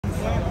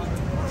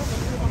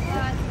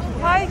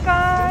Hi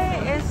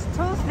guys, it's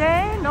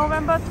Tuesday,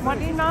 November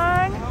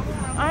 29.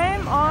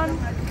 I'm on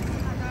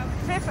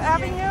 5th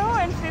Avenue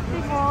and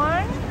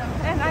 51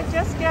 and I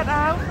just get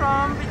out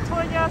from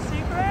Victoria's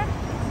Secret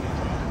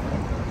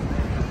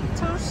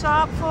to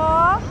shop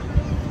for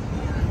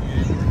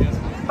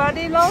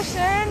body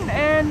lotion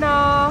and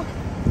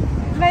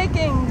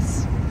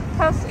leggings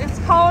because it's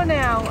cold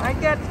now. I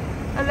get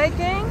a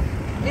legging.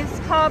 It's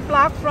called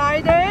Black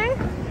Friday.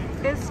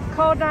 It's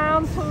cold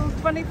down to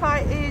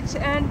 25 each,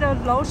 and the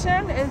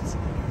lotion is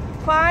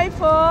 5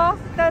 for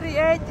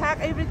 38. Tag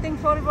everything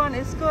 41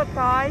 is good,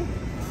 guys.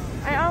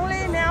 I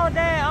only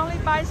nowadays only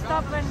buy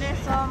stuff when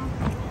it's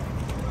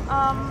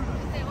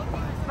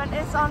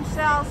on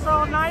sale.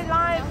 So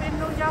nightlife in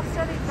New York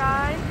City,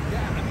 guys.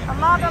 A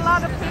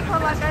lot of people,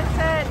 like I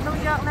said, New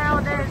York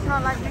nowadays is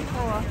not like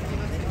before.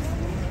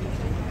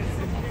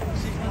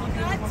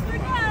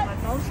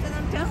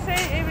 You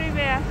see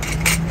everywhere.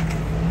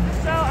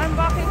 So I'm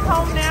walking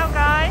home now,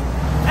 guys,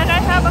 and I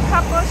have a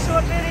couple of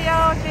short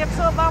videos. ជម្រាប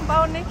សួរបងប្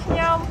អូននេះខ្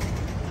ញុំ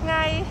ថ្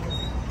ងៃ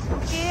អ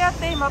ង្គារ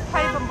ទី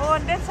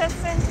29 This is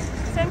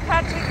St.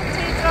 Patrick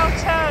Cathedral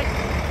Church.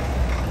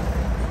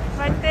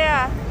 Right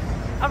there.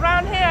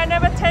 Around here I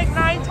never take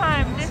night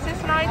time. This is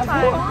night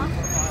time.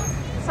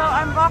 So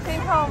I'm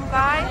walking home,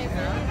 guys.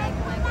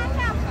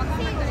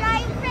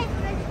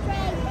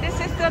 This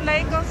is the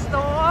Lego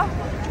store.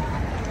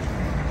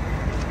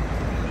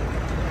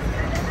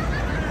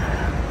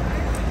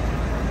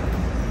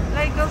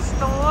 Lego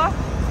store.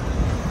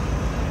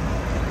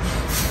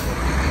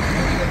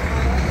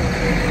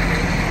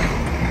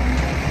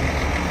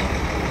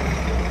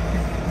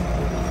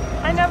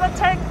 I never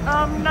take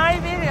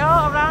night video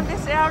around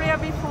this area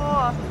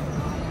before,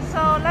 so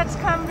let's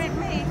come with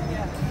me.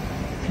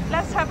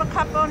 Let's have a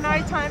couple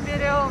nighttime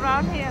video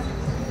around here.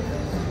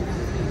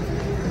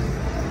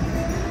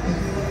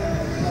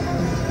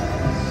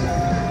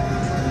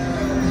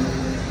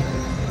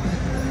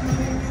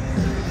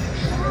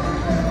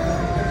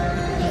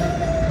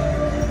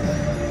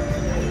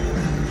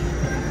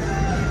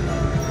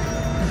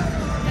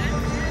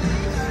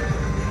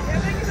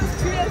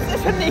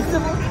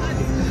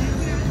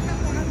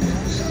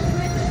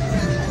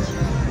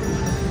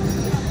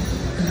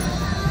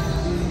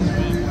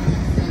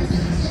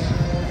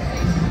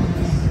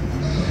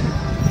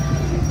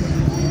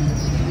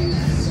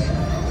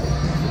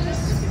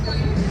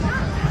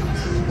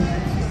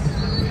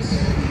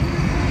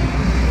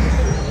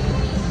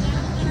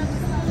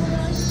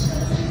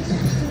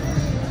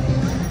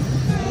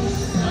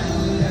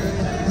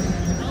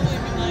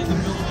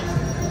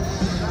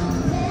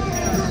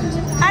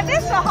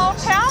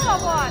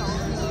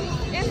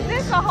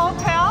 A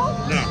hotel?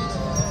 No.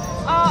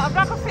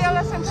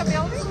 Rockefeller Center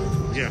building?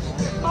 Yes.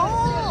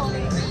 Oh,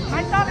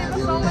 I thought it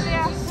was over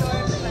there.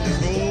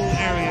 This whole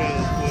area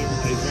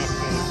is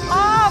Rockefeller.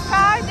 Oh,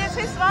 guys, this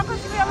is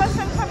Rockefeller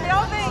Center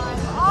building.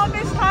 All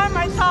this time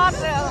I thought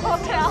the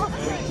hotel.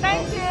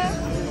 Thank you.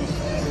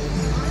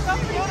 So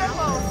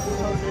beautiful.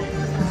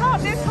 So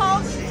this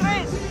whole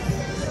street,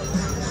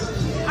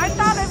 I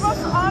thought it was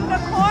on the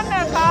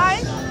corner,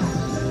 guys.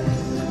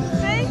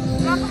 See?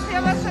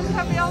 Rockefeller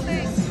Center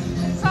building.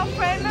 So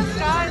famous,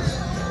 guys.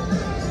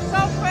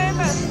 So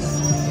famous.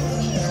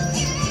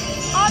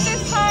 All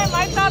this time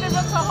I thought it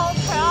was a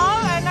hotel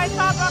and I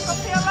thought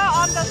Rockefeller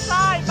on the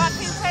side, but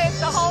he says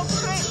the whole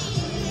street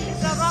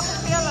is a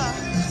Rockefeller.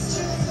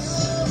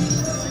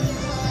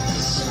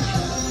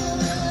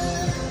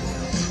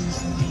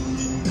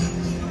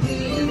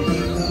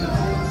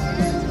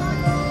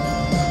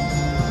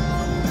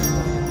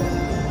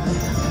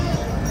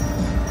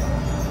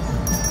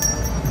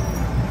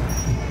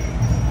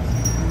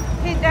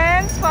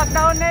 For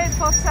donate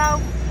for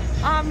South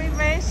Army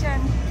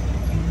ration.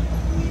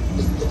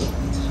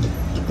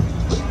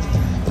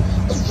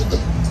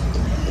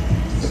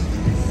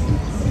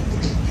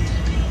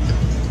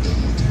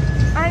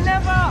 I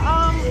never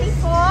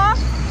before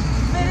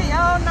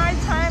video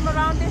nighttime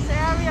around this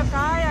area,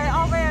 guys. I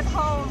always at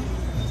home.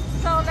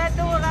 So let's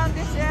do around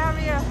this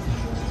area.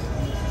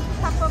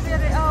 Couple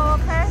video,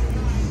 okay?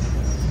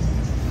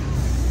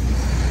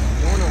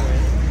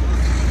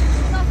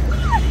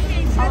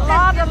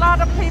 A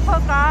lot of people,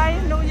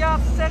 guys. New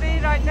York City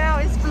right now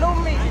is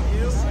blooming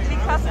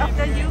because of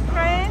the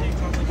Ukraine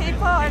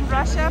people and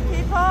Russia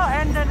people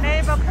and the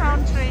neighbor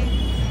country.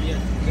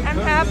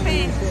 I'm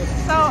happy.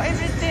 So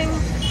everything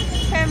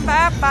came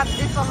back, but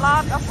it's a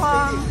lot of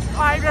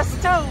virus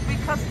too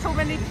because too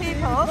many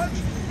people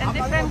in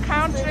different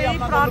countries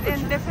brought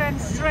in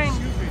different strains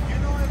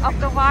of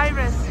the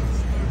virus.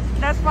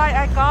 That's why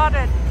I got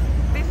it.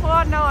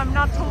 Before, no, I'm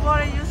not too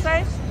worried. You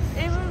say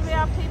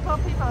everywhere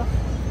people.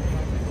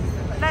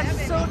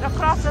 Let's shoot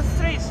across the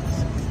street.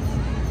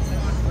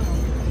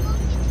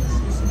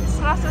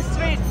 Across the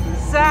street.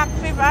 Zach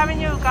 5th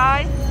Avenue,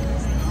 guys.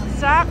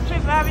 Zach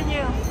 5th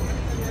Avenue.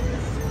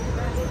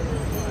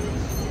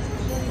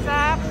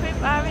 Zach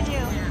 5th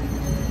Avenue.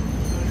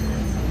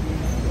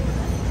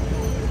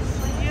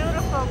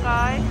 Beautiful,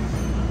 guys.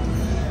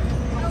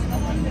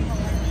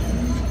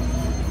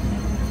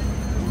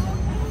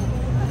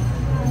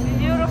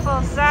 Beautiful.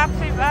 beautiful South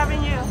Fifth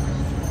Avenue.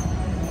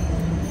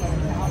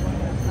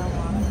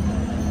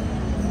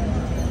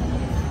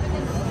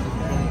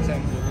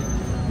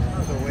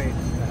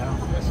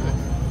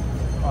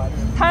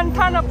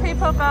 Ton of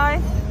people,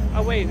 guys.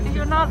 Oh wait. If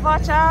you not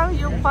watch out,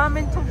 you bump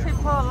into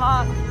people a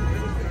lot.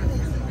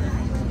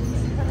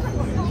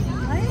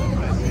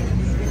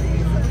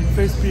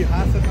 Frisbee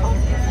half an hour.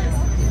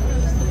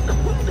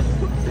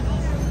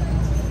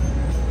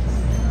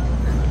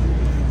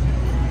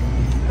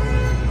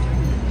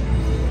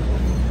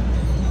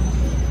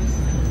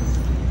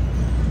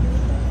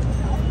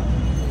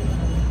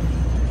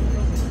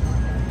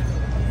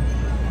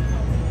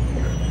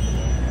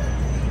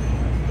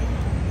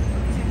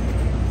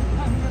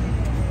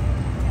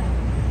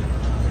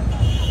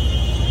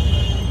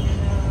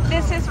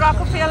 This is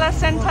Rockefeller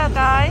Center,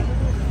 guys.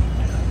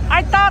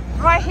 I thought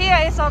right here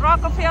is a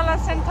Rockefeller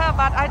Center,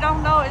 but I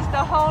don't know. It's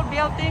the whole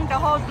building, the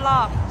whole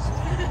block.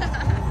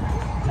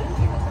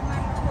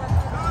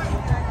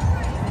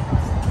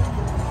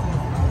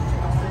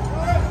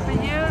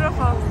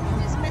 Beautiful.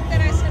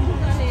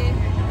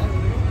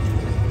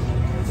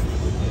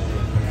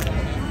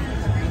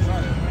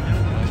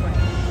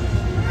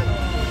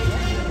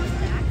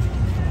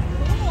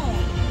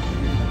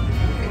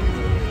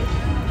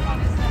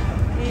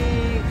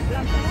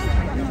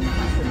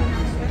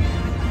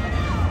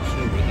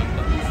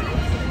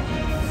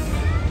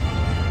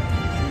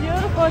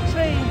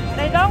 Tree.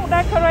 They don't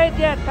decorate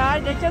yet,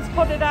 guys. They just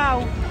put it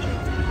out.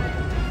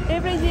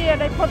 Every year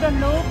they put a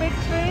new big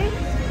tree.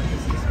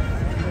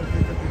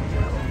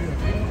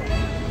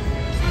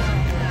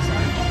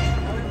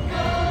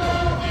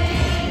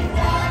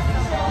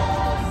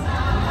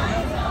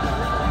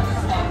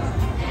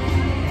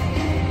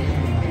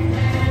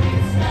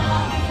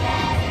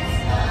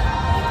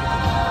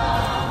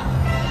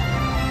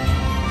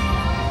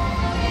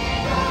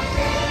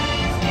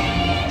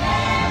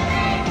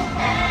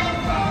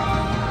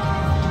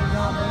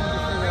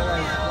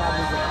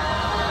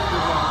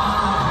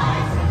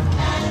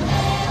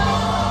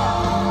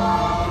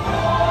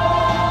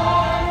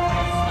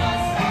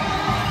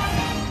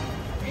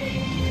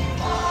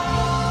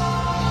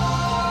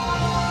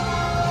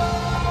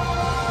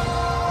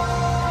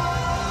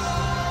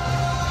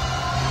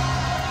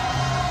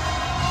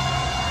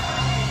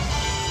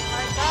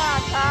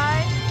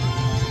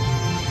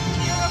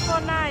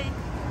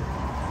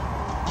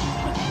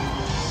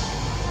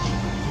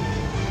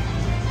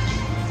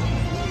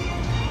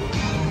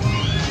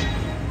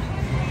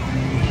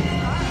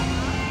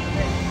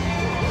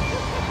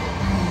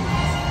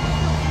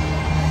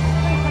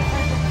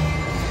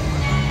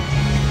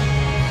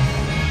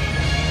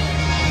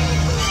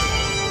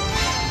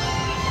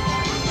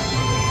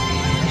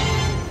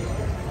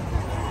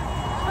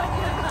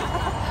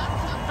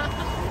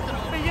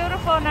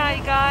 Beautiful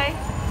night, guys.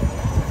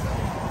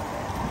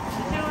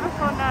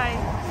 Beautiful night.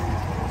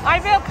 I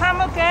will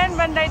come again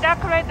when they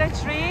decorate the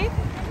tree.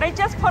 They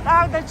just put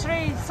out the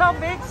tree, so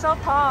big, so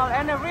tall,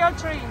 and a real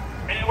tree.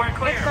 Anywhere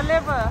clear. It's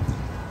delivered.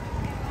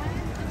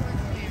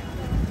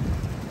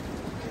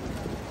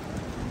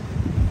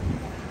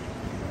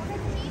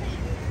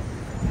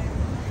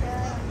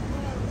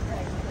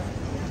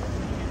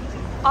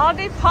 All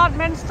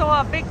department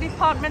store, big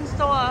department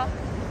store,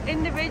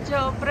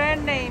 individual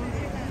brand name.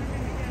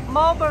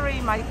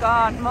 Mulberry, my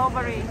God,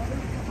 Mulberry.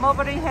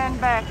 Mulberry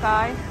handbag,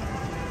 guys.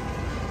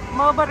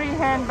 Mulberry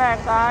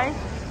handbag, guys.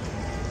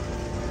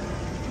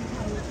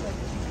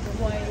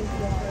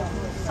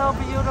 So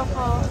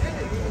beautiful.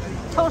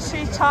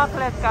 Tues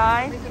chocolate,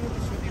 guys.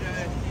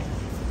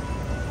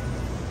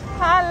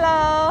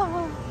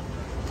 Hello.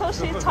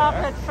 Tues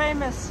chocolate,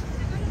 famous.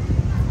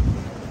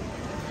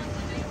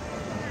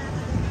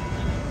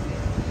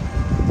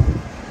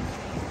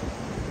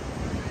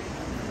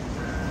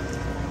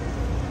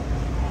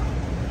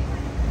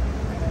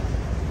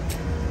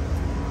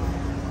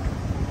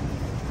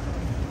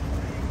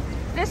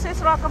 This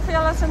is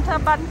Rockefeller Center,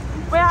 but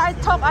where I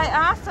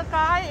asked the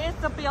guy, it's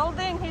the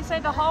building. He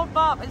said the whole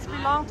block is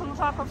belong to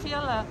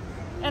Rockefeller,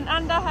 and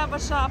under have a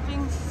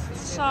shopping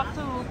shop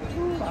too.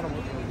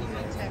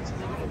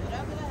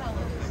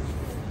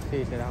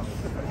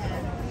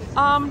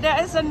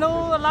 There is a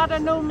lot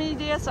of new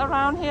medias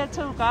around here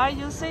too, guys.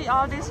 You see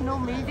all this new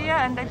media,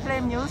 and they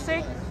play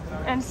music,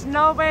 and it's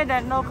no way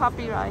that no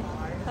copyright.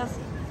 Cause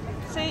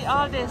see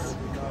all this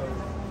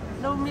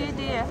new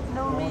media,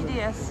 new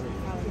medias.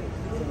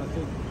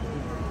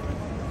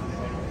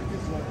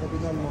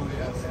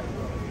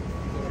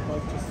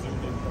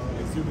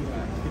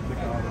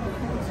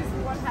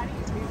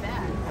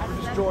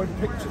 Just drawing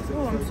pictures.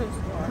 Oh, I'm so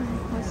sorry.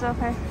 It's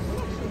okay.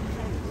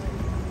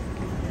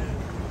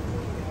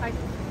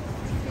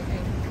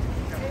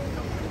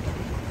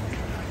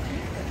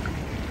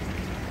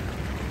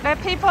 The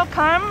people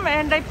come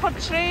and they put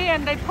tree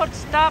and they put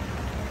stuff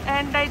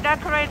and they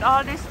decorate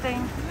all these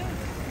things.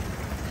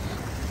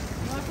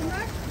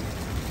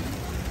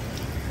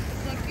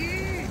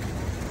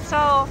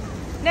 So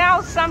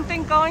now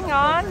something going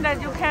on that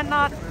you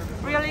cannot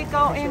really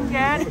go in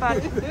yet,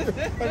 but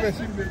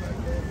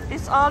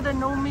it's all the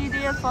new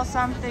media for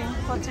something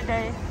for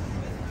today.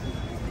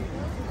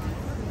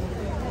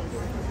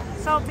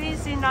 So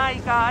busy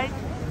night, guys.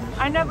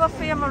 I never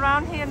film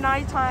around here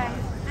nighttime.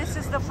 This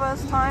is the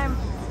first time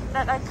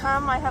that I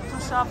come. I have to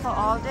shop for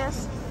all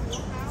this.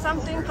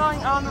 Something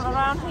going on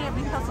around here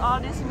because all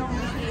this new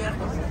media.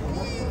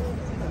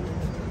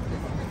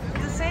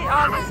 You see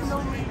all these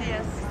new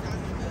medias.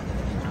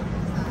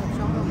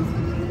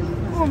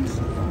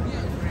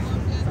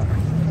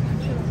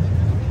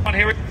 On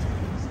here.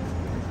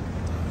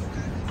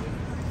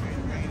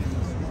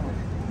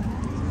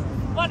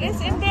 What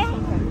is in there?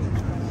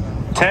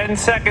 10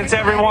 seconds,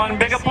 everyone.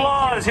 Big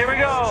applause. Here we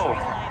go.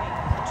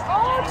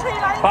 Oh,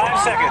 5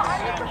 seconds. I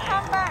need to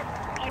come back.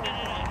 Oh, no.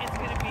 It's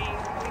going to be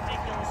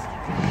ridiculous.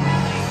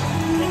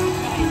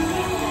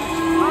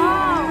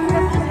 Oh,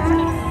 yes,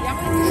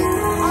 yes.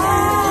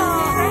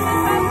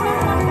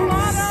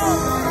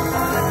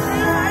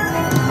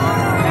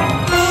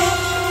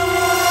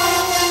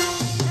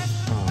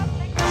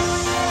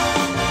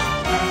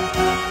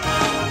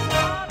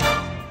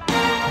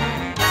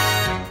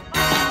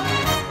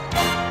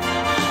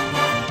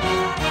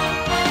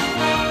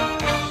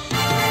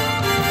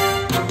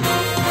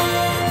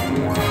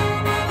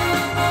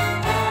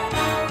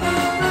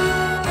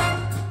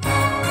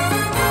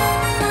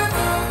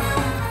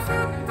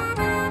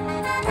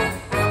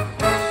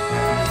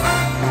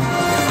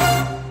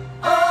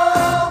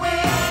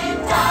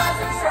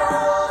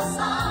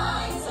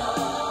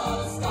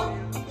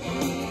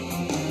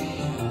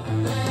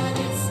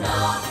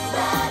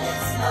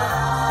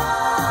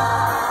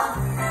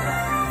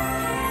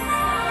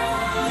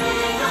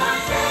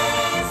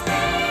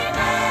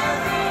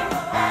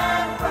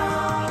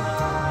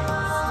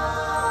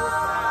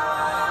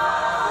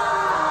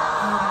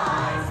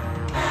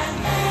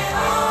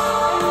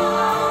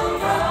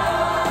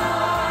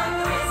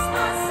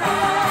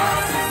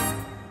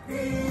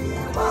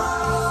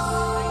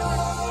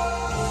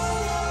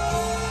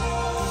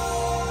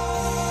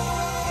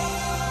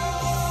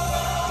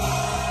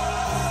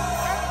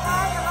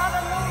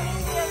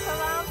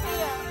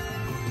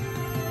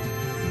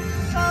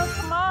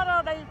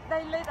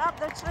 They lit up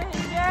the tree,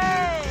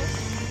 yay!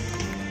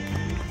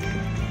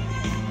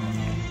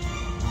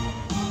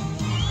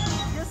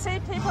 You see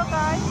people,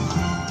 guys?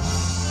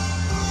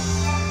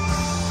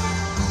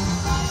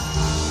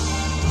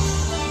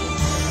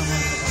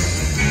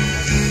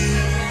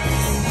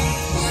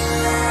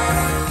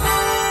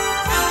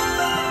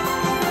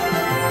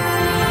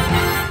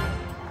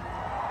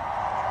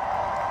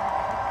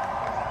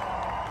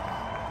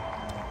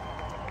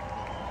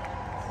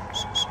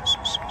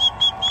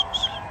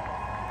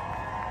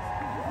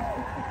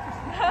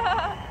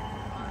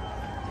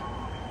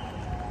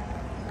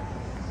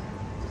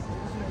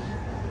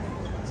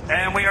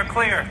 And we are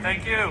clear.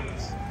 Thank you.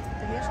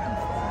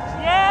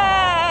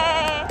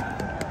 Yay!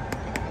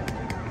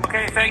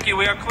 Okay, thank you.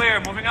 We are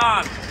clear. Moving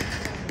on.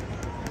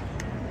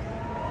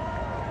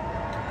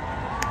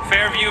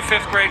 Fairview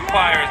 5th grade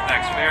choir is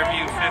next.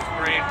 Fairview 5th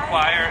grade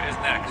choir is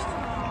next.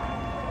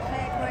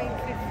 Fairgrade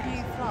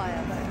 50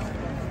 flyer.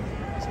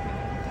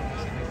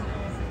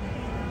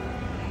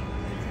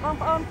 បង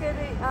ប្អូនគេ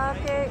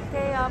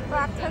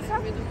practice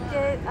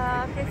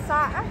គេ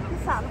សា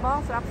កល្បង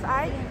ស្រាប់ស្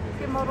អែក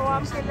គេមករួ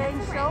មគេលេង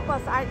show បើ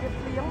ស្អែកវា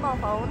ភ្លៀងបង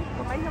ប្អូន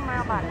កុំអីទៅម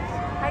កបាត់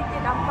ហើយគេ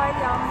ដើម្បី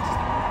ដើម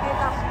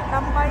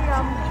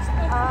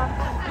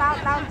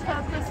ឈើ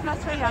Christmas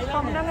tree អា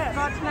ធំហ្នឹង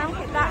រាល់ឆ្នាំ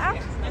គេដាក់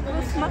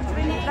Christmas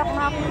tree ដឹក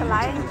មកពីកន្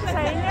លែងផ្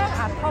សេង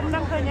អាធំហ្នឹ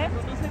ងឃើញទេ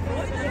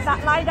គេដា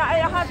ក់ឡាយដាក់អី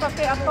ឲ្យបើ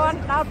គេអត់ទាន់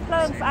ដោតភ្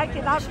លើងស្អែក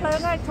គេដោតភ្លើង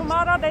ហើយ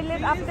tomorrow they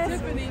lit up this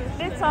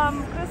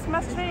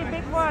Christmas tree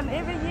big one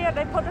every year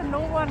they put a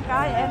new one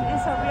guy and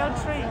it's a real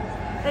tree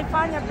they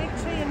find a big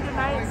tree in the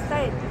United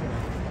States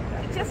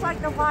it's just like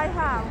the White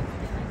House.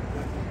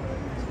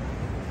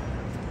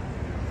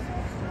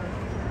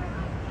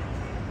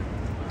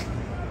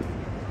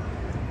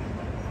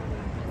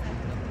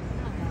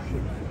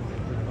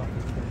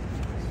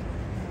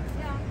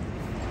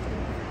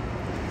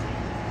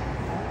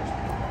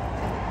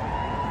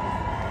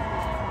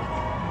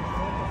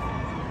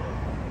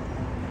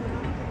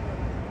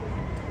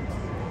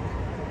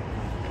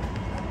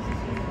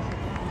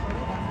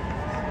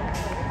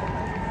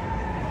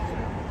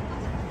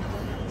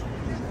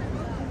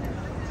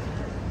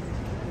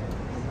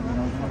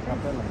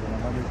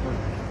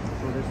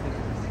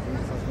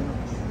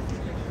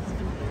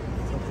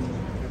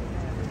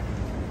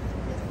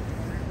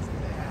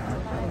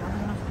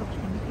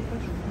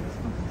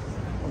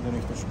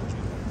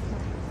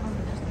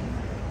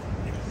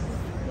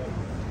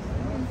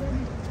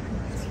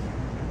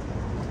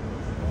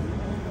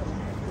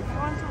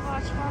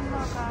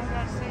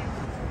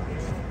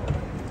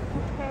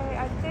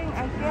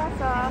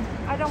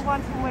 I don't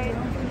want to wait.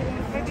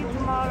 Maybe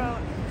tomorrow.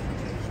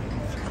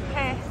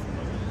 Okay,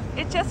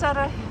 it's just a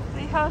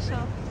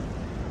rehearsal.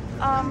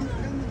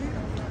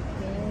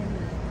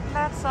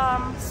 Let's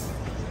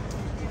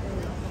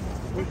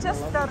it's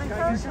just the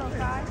rehearsal,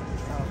 guys.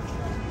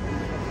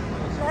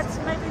 Let's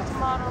maybe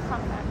tomorrow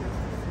come back.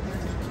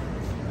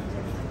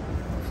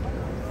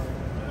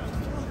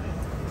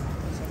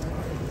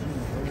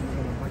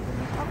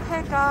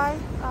 Okay, guys.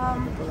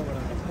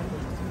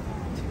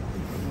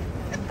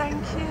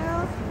 Thank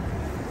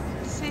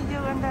you. See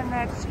you in the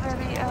next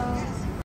video.